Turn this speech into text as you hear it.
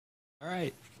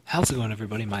Alright, how's it going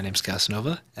everybody? My name's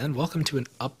Casanova, and welcome to an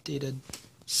updated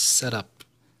setup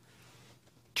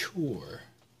tour,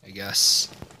 I guess.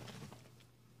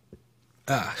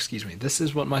 Excuse me. This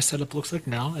is what my setup looks like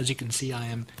now. As you can see, I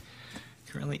am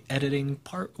currently editing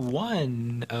part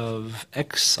 1 of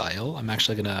Exile. I'm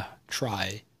actually gonna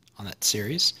try on that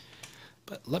series.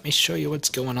 But let me show you what's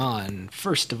going on.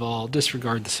 First of all,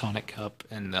 disregard the Sonic Cup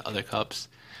and the other cups.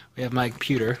 We have my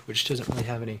computer, which doesn't really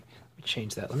have any. Let me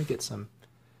change that. Let me get some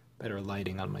better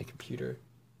lighting on my computer.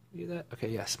 Do that? Okay,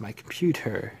 yes, my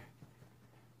computer.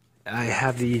 I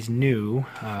have these new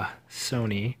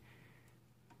Sony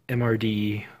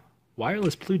MRD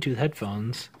wireless Bluetooth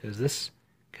headphones, because this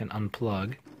can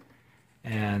unplug,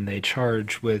 and they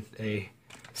charge with a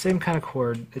same kind of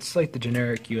cord. It's like the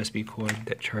generic USB cord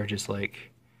that charges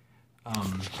like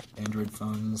Android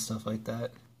phones and stuff like that.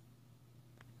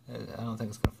 I don't think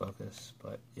it's gonna focus,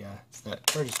 but yeah, it's that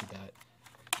charges with that.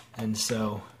 And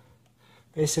so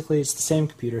basically it's the same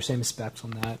computer, same specs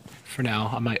on that. For now,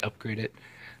 I might upgrade it.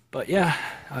 But yeah,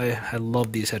 I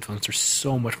love these headphones. They're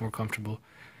so much more comfortable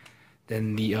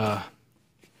than the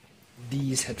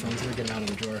these headphones. Let me get them out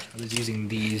of the drawer. I was using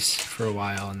these for a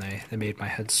while and they made my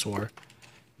head sore.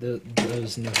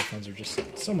 Those new headphones are just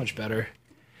so much better.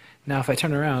 Now if I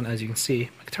turn around, as you can see,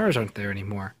 my guitars aren't there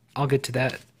anymore. I'll get to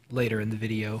that later in the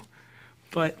video.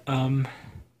 But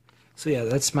so yeah,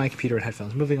 that's my computer and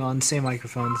headphones. Moving on, same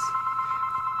microphones.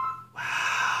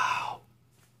 Wow.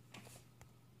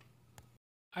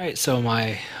 Alright, so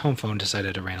my home phone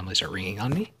decided to randomly start ringing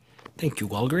on me. Thank you,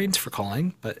 Walgreens, for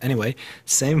calling. But anyway,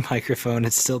 same microphone.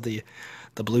 It's still the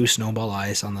blue Snowball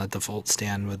Ice on the default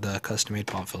stand with the custom-made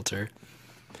pop filter.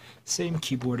 Same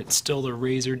keyboard. It's still the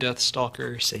Razer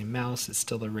Deathstalker. Same mouse. It's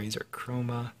still the Razer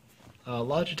Chroma.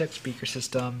 Logitech speaker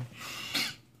system.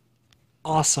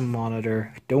 Awesome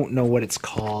monitor. I don't know what it's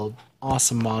called.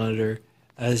 Awesome monitor.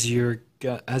 As you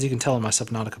can tell in my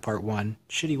Subnautica Part 1,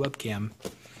 shitty webcam.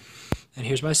 And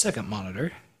here's my second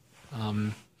monitor.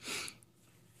 I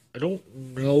don't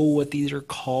know what these are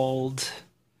called.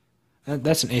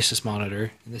 That's an Asus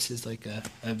monitor. And this is like a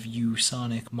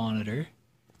ViewSonic monitor.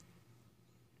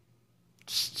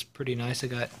 It's pretty nice. I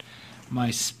got my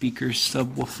speaker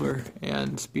subwoofer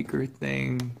and speaker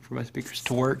thing for my speakers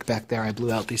to work. Back there I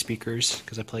blew out these speakers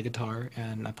because I play guitar,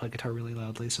 and I play guitar really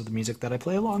loudly, so the music that I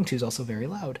play along to is also very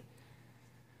loud.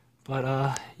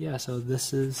 But yeah, so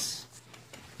this is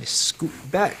a scoot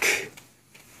back.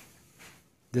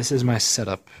 This is my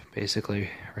setup basically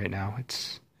right now.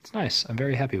 It's nice. I'm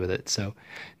very happy with it. So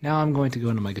now I'm going to go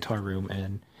into my guitar room,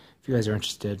 and if you guys are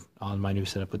interested on my new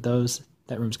setup with those,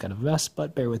 that room's kind of a mess,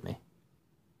 but bear with me.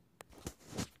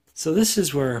 So this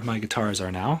is where my guitars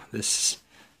are now. This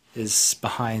is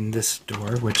behind this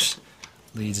door, which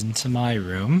leads into my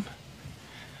room.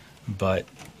 But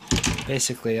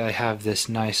basically I have this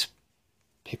nice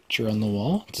picture on the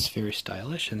wall. It's very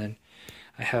stylish. And then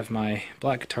I have my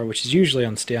black guitar, which is usually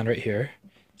on stand right here.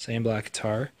 Same black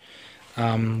guitar.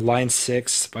 Line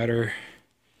 6, Spider...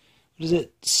 What is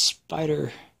it?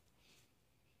 Spider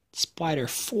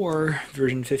 4,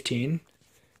 version 15.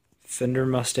 Fender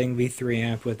Mustang V3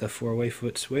 amp with a 4-way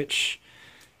foot switch.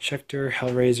 Schecter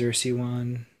Hellraiser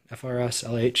C1 FRS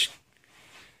LH.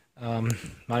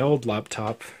 My old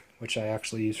laptop, which I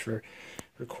actually use for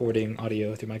recording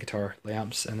audio through my guitar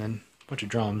amps, and then a bunch of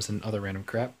drums and other random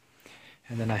crap.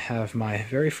 And then I have my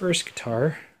very first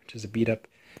guitar, which is a beat up.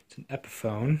 It's an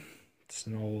Epiphone. It's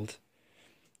an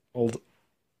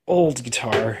old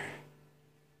guitar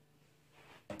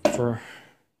for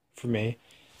me.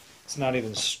 It's not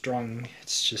even strung,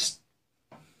 it's just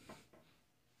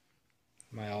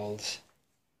my old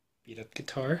beat-up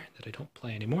guitar that I don't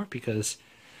play anymore because,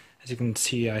 as you can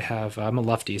see, I'm a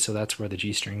lefty, so that's where the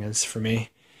G string is for me.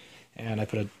 And I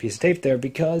put a piece of tape there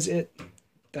because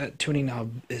that tuning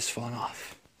knob is falling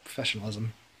off.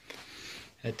 Professionalism.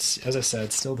 It's, as I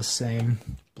said, still the same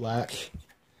black.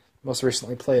 Most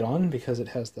recently played on because it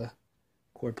has the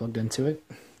cord plugged into it.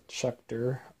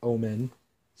 Schecter Omen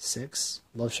 6.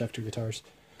 Love Schecter guitars.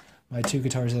 My two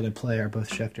guitars that I play are both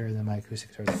Schecter, and then my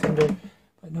acoustic guitar is a Fender.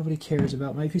 But nobody cares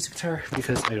about my acoustic guitar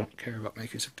because I don't care about my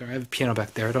acoustic guitar. I have a piano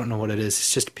back there. I don't know what it is.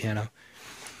 It's just a piano.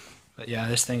 But yeah,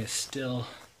 this thing is still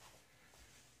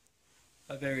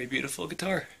a very beautiful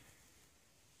guitar.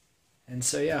 And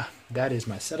so yeah, that is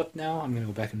my setup now. I'm going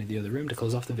to go back into the other room to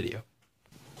close off the video.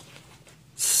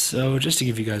 So just to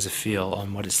give you guys a feel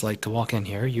on what it's like to walk in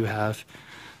here, you have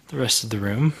the rest of the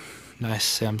room.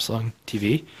 Nice Samsung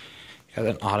TV. You got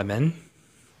an ottoman.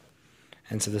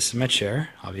 And so this is my chair,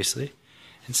 obviously.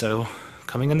 And so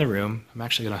coming in the room, I'm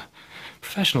actually going to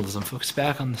professionalism focus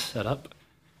back on the setup.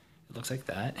 It looks like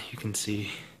that. You can see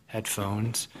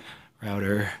headphones,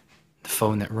 router, the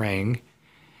phone that rang,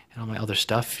 and all my other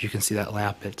stuff. You can see that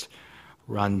lamp, it's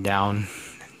run down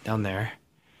there.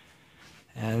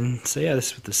 And so yeah,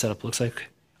 this is what the setup looks like.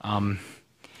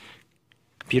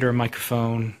 Computer,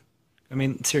 microphone. I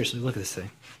mean, seriously, look at this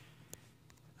thing.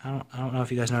 I don't know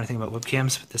if you guys know anything about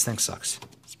webcams, but this thing sucks.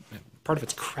 Part of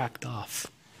it's cracked off.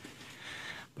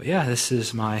 But yeah, this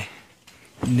is my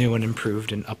new and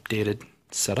improved and updated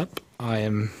setup. I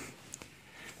am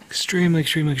extremely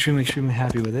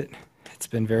happy with it. It's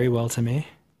been very well to me.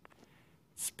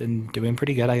 It's been doing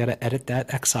pretty good. I gotta edit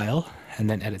that Exile and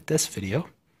then edit this video.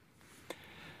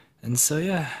 And so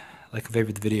yeah, like and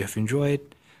favorite the video if you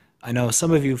enjoyed. I know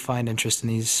some of you find interest in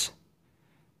these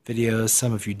videos,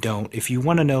 some of you don't. If you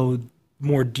want to know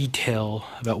more detail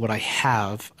about what I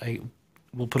have, I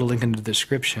will put a link in the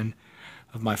description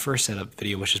of my first setup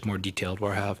video, which is more detailed,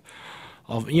 where I have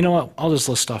you know what, I'll just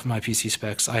list off my PC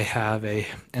specs. I have a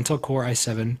Intel Core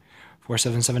i7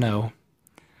 4770,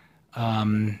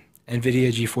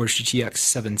 NVIDIA GeForce GTX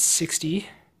 760,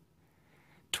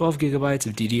 12 gigabytes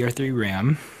of DDR3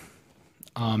 RAM,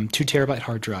 2 terabyte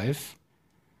hard drive,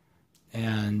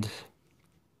 and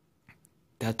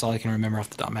that's all I can remember off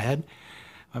the top of my head.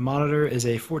 My monitor is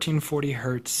a 1440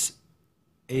 Hz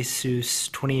Asus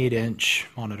 28-inch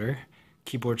monitor.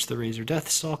 Keyboard's the Razer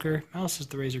Deathstalker. Mouse is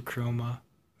the Razer Chroma.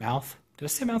 Mouth? Did I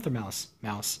say mouth or mouse?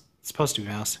 Mouse. It's supposed to be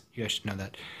mouse. You guys should know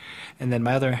that. And then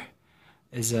my other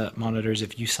is monitors of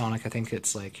ViewSonic. I think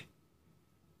it's like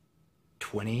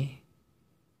 20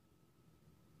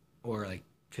 or like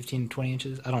 15, 20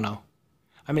 inches. I don't know.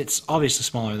 I mean, it's obviously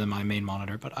smaller than my main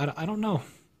monitor, but I don't know.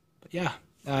 But yeah,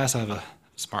 I also have a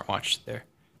smartwatch there.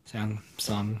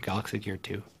 Samsung Galaxy Gear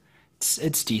 2.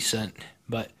 It's decent,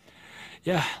 but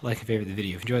yeah, like and favorite the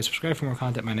video. If you enjoyed, subscribe for more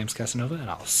content. My name's Casanova, and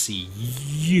I'll see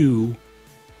you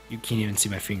can't even see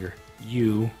my finger,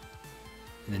 you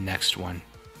in the next one.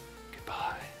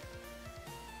 Goodbye.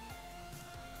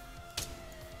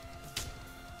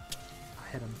 I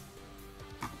hit him.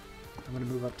 I'm gonna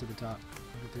move up to the top.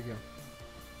 There you go.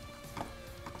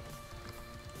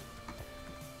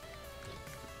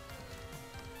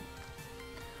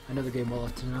 I know the game well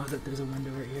enough to know that there's a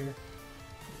window right here.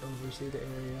 Oversee the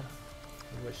area.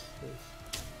 Which this.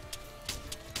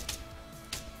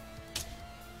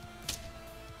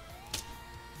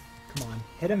 Come on,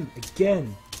 hit him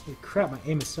again! Holy crap, my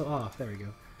aim is so off. There we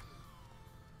go.